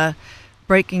sort of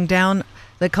breaking down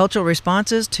the cultural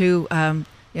responses to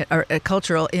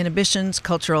cultural inhibitions,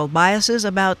 cultural biases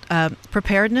about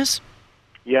preparedness?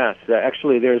 Yes,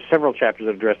 actually there's several chapters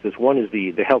that address this. One is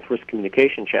the health risk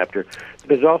communication chapter.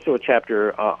 There's also a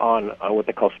chapter on what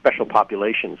they call special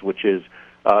populations, which is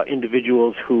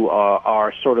individuals who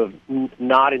are sort of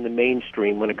not in the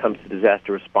mainstream when it comes to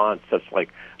disaster response, such like,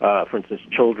 for instance,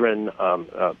 children,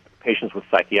 patients with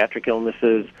psychiatric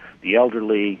illnesses, the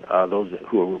elderly, those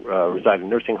who reside in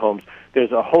nursing homes.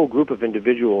 There's a whole group of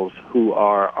individuals who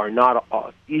are not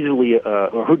easily,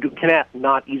 or who cannot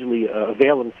not easily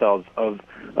avail themselves of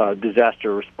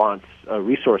disaster response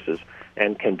resources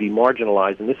and can be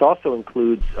marginalized. And this also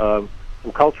includes some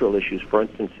cultural issues. For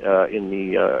instance, in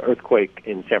the earthquake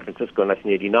in San Francisco in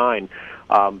 1989,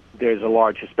 there's a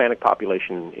large Hispanic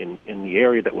population in the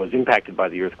area that was impacted by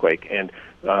the earthquake, and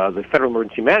the Federal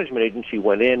Emergency Management Agency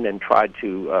went in and tried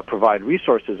to provide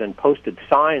resources and posted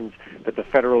signs that the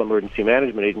Federal Emergency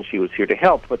Management Agency was here to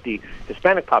help, but the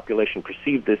Hispanic population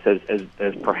perceived this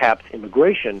as perhaps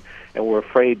immigration and were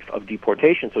afraid of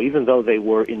deportation. So even though they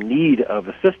were in need of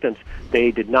assistance, they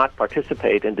did not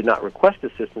participate and did not request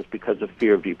assistance because of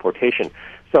fear of deportation.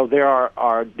 So there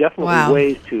are definitely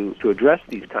ways to address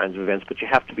these kinds of events, but you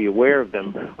have to be aware of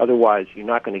them. Otherwise, you're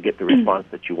not going to get the response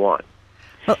that you want.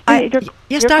 Well,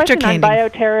 yes, Dr. Koenig. On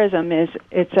bioterrorism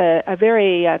it's a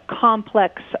very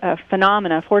complex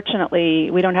phenomena. Fortunately,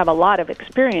 we don't have a lot of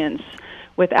experience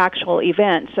with actual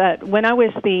events. When I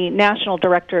was the National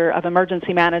Director of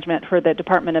Emergency Management for the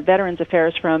Department of Veterans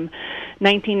Affairs from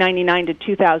 1999 to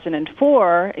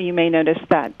 2004, you may notice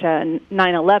that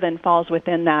 9/11 falls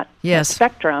within that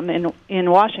spectrum.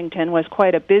 In Washington was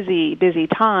quite a busy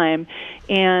time,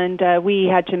 and we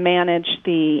had to manage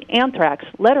the anthrax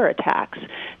letter attacks.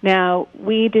 Now,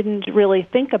 we didn't really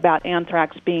think about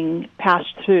anthrax being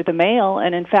passed through the mail,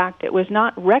 and in fact, it was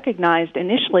not recognized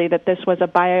initially that this was a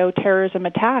bioterrorism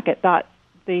attack. It thought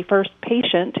the first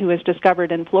patient who was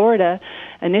discovered in Florida,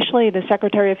 initially the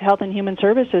Secretary of Health and Human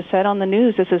Services said on the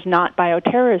news, this is not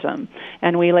bioterrorism,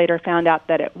 and we later found out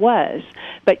that it was.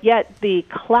 But yet the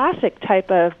classic type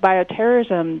of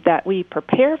bioterrorism that we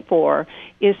prepare for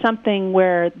is something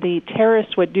where the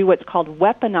terrorists would do what's called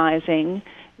weaponizing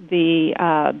the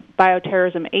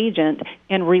bioterrorism agent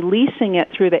and releasing it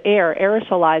through the air,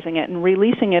 aerosolizing it, and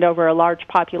releasing it over a large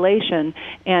population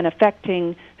and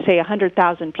affecting, say,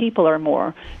 100,000 people or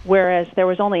more, whereas there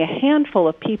was only a handful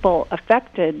of people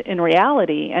affected in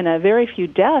reality and a very few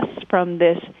deaths from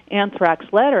this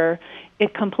anthrax letter.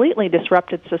 It completely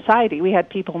disrupted society. We had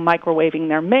people microwaving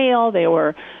their mail. They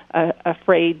were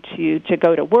afraid to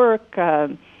go to work.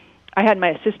 I had my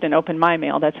assistant open my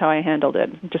mail. That's how I handled it.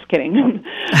 Just kidding.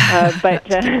 But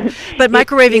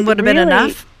microwaving would have been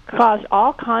enough? caused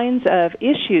all kinds of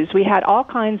issues. We had all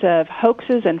kinds of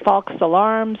hoaxes and false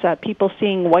alarms, people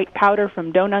seeing white powder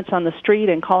from donuts on the street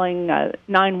and calling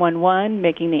 911,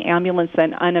 making the ambulance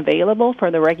then unavailable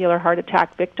for the regular heart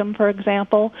attack victim, for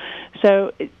example.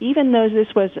 So even though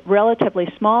this was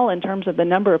relatively small in terms of the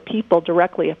number of people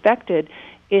directly affected,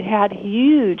 it had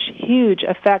huge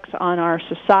effects on our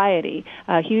society,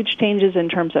 huge changes in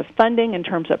terms of funding, in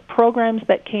terms of programs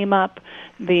that came up.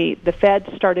 The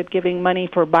Fed started giving money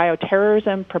for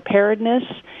bioterrorism preparedness,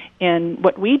 and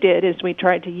what we did is we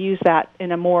tried to use that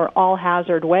in a more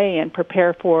all-hazard way and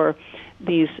prepare for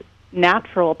these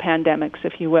natural pandemics,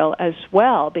 if you will, as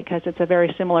well, because it's a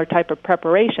very similar type of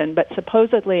preparation, but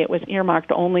supposedly it was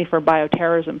earmarked only for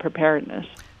bioterrorism preparedness.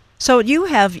 So you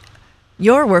have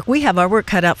your work, we have our work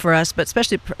cut out for us, but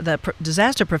especially the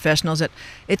disaster professionals, that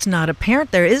it's not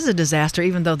apparent there is a disaster,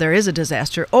 even though there is a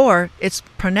disaster, or it's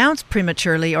pronounced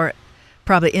prematurely or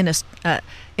probably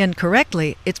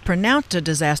incorrectly. It's pronounced a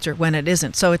disaster when it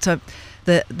isn't. So it's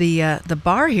the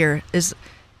bar here is,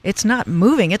 it's not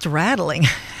moving, it's rattling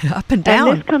up and down.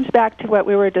 And this comes back to what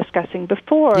we were discussing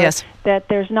before, yes, that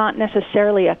there's not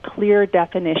necessarily a clear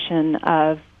definition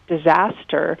of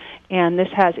disaster, and this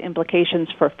has implications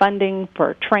for funding,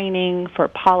 for training, for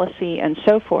policy, and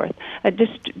so forth.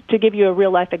 Just to give you a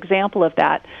real-life example of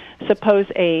that, suppose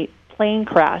a plane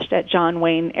crashed at John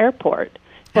Wayne Airport.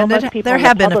 Well, most people in the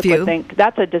public would think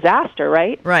that's a disaster,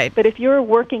 right? Right. But if you're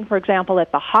working, for example,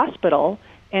 at the hospital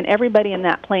and everybody in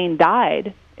that plane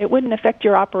died, it wouldn't affect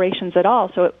your operations at all,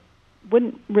 so it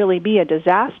wouldn't really be a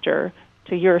disaster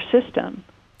to your system.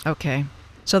 Okay.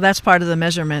 So that's part of the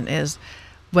measurement, is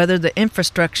whether the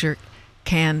infrastructure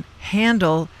can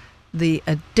handle the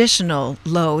additional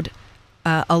load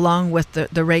along with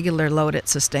the regular load it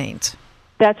sustains.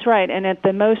 That's right. And at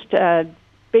the most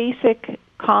basic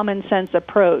common sense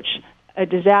approach, a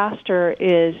disaster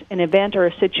is an event or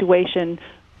a situation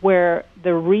where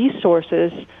the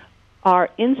resources are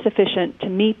insufficient to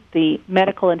meet the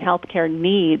medical and healthcare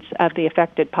needs of the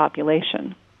affected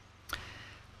population.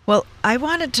 Well, I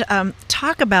wanted to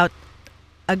talk about,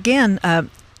 again,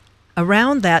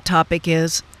 around that topic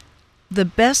is the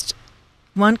best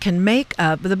one can make,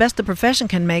 the best the profession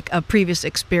can make of previous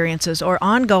experiences or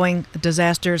ongoing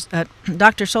disasters.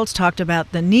 Dr. Schultz talked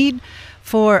about the need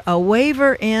for a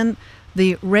waiver in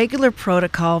the regular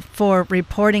protocol for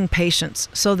reporting patients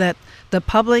so that the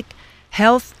public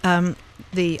health,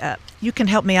 you can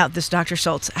help me out this, Dr.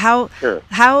 Schultz, how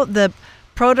the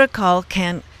protocol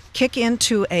can kick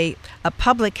into a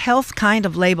public health kind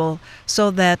of label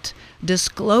so that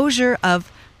disclosure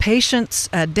of patients'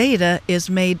 data is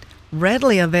made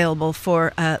readily available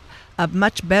for a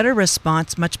much better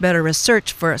response, much better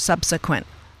research for subsequent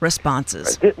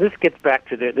responses. This gets back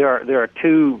to there are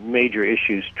two major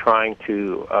issues trying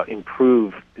to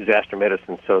improve disaster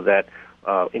medicine so that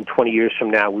in 20 years from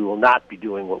now we will not be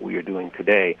doing what we are doing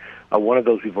today. One of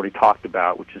those we've already talked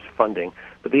about, which is funding,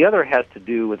 but the other has to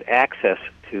do with access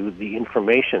to the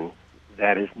information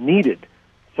that is needed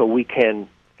so we can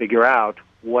figure out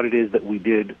what it is that we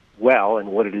did well and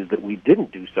what it is that we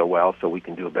didn't do so well so we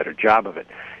can do a better job of it.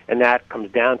 And that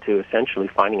comes down to essentially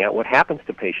finding out what happens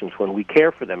to patients when we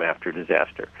care for them after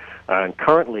disaster. And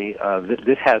currently,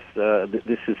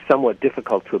 this is somewhat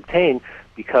difficult to obtain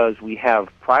because we have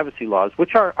privacy laws,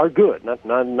 which are good,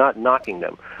 not knocking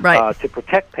them, right, to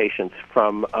protect patients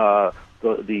from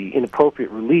the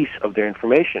inappropriate release of their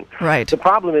information. Right. The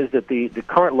problem is that the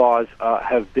current laws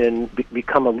have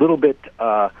become a little bit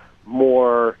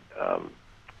more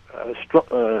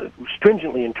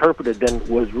stringently interpreted than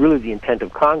was really the intent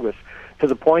of Congress, to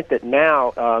the point that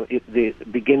now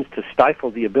it begins to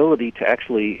stifle the ability to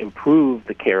actually improve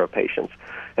the care of patients.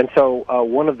 And so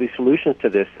one of the solutions to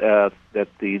this that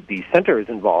the center is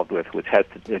involved with, which has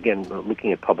to, again,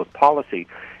 looking at public policy,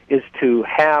 is to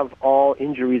have all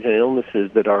injuries and illnesses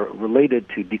that are related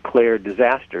to declared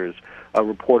disasters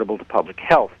reportable to public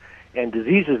health. And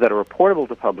diseases that are reportable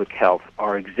to public health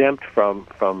are exempt from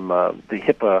the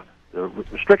HIPAA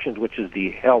restrictions, which is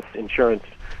the Health Insurance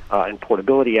and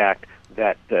Portability Act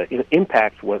that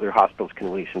impacts whether hospitals can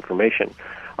release information.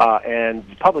 And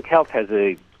public health has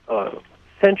a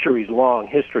centuries-long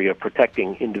history of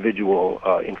protecting individual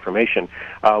information.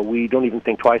 We don't even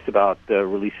think twice about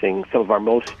releasing some of our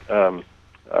most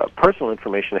personal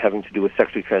information having to do with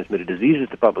sexually transmitted diseases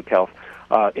to public health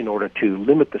in order to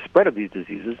limit the spread of these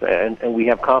diseases, and we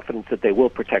have confidence that they will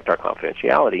protect our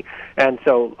confidentiality. And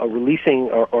so releasing,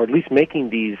 or at least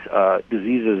making these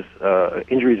diseases,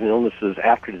 injuries and illnesses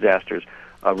after disasters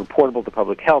reportable to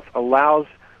public health allows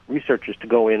researchers to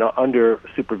go in under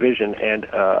supervision and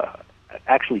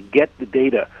actually get the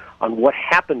data on what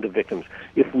happened to victims.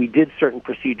 If we did certain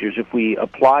procedures, if we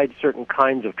applied certain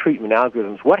kinds of treatment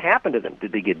algorithms, what happened to them?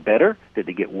 Did they get better? Did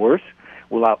they get worse?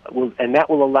 And that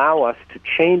will allow us to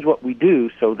change what we do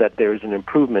so that there's an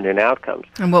improvement in outcomes.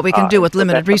 And what we can do with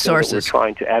limited resources. We're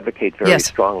trying to advocate very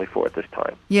strongly for at this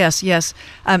time. Yes.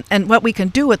 And what we can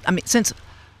do with, since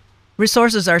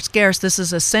resources are scarce, this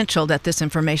is essential that this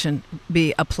information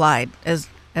be applied as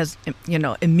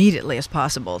immediately as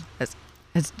possible, as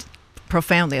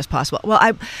profoundly as possible.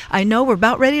 Well, I know we're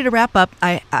about ready to wrap up.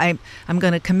 I'm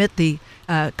going to commit the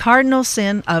cardinal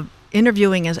sin of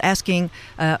interviewing as asking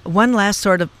one last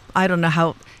sort of, I don't know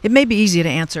how, it may be easy to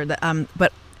answer,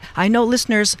 but I know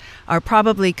listeners are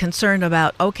probably concerned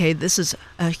about, okay, this is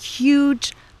a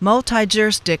huge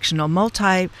multi-jurisdictional,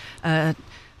 multi-field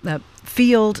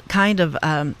kind of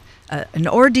an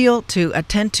ordeal to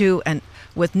attend to, and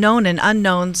with known and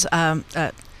unknowns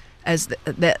as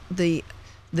the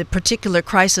particular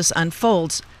crisis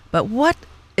unfolds. But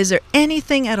is there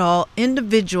anything at all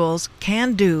individuals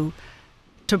can do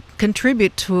to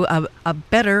contribute to a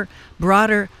better,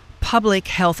 broader public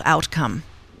health outcome?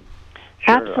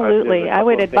 Sure. Absolutely. I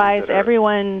would advise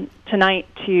everyone tonight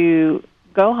to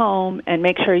go home and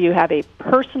make sure you have a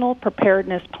personal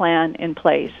preparedness plan in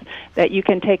place, that you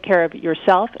can take care of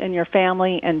yourself and your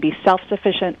family and be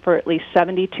self-sufficient for at least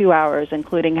 72 hours,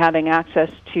 including having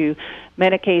access to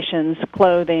medications,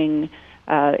 clothing,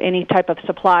 any type of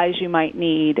supplies you might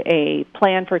need, a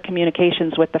plan for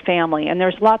communications with the family. And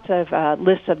there's lots of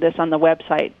lists of this on the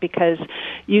website, because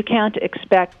you can't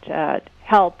expect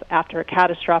help after a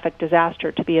catastrophic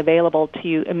disaster to be available to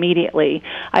you immediately.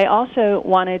 I also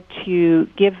wanted to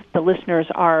give the listeners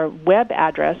our web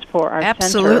address for our center.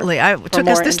 Absolutely. It took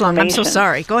us this long. I'm so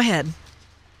sorry. Go ahead.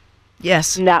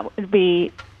 Yes. And that would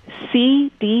be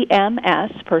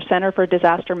CDMS, for Center for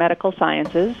Disaster Medical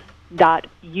Sciences,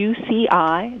 .uci.edu.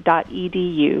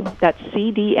 That's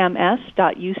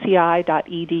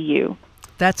cdms.uci.edu.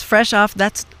 That's fresh off.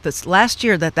 That's this last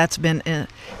year that's been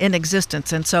in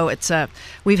existence, and so it's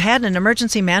we've had an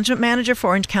emergency management manager for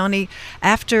Orange County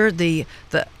after the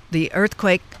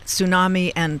earthquake,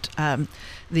 tsunami, and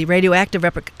the radioactive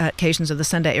repercussions of the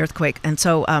Sendai earthquake, and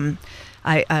so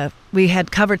we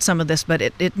had covered some of this, but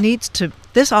it needs to.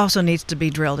 This also needs to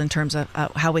be drilled in terms of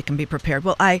how we can be prepared.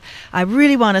 Well, I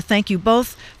really want to thank you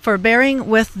both for bearing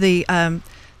with the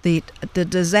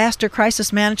disaster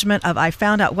crisis management of. I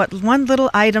found out what one little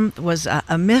item was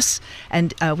amiss,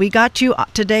 and we got you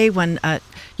today when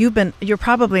you're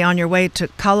probably on your way to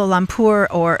Kuala Lumpur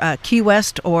or Key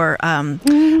West or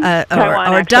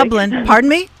Taiwan, or Dublin. Pardon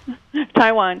me?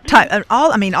 Taiwan.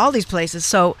 All these places.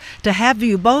 So to have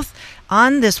you both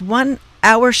on this 1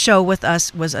 hour show with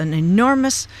us was an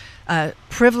enormous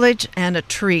privilege and a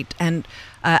treat. And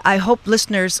I hope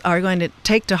listeners are going to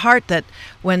take to heart that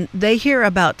when they hear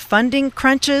about funding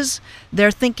crunches,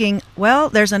 they're thinking, well,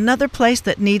 there's another place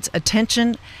that needs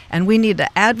attention, and we need to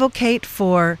advocate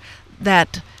for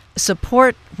that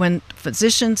support when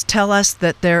physicians tell us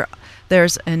that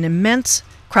there's an immense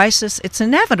crisis. It's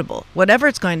inevitable, whatever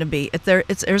it's going to be.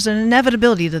 There's an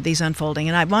inevitability to these unfolding.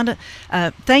 And I want to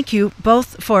thank you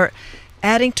both for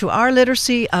adding to our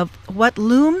literacy of what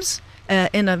looms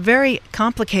in a very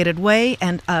complicated way,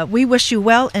 and we wish you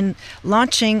well in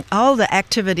launching all the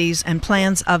activities and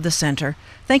plans of the center.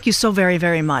 Thank you so very,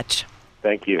 very much.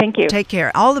 Thank you. Thank you. Take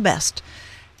care. All the best.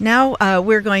 Now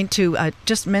we're going to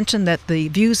just mention that the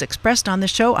views expressed on the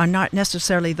show are not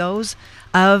necessarily those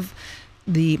of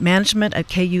the management at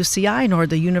KUCI nor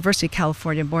the University of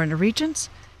California Board of Regents,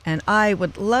 and I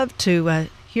would love to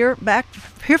hear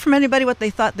from anybody what they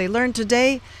thought they learned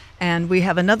today. And we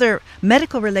have another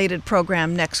medical-related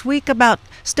program next week about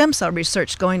stem cell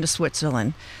research going to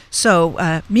Switzerland.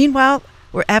 So meanwhile,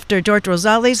 we're after George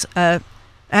Rosales.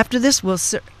 After this, we'll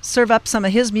serve up some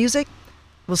of his music.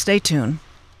 We'll stay tuned.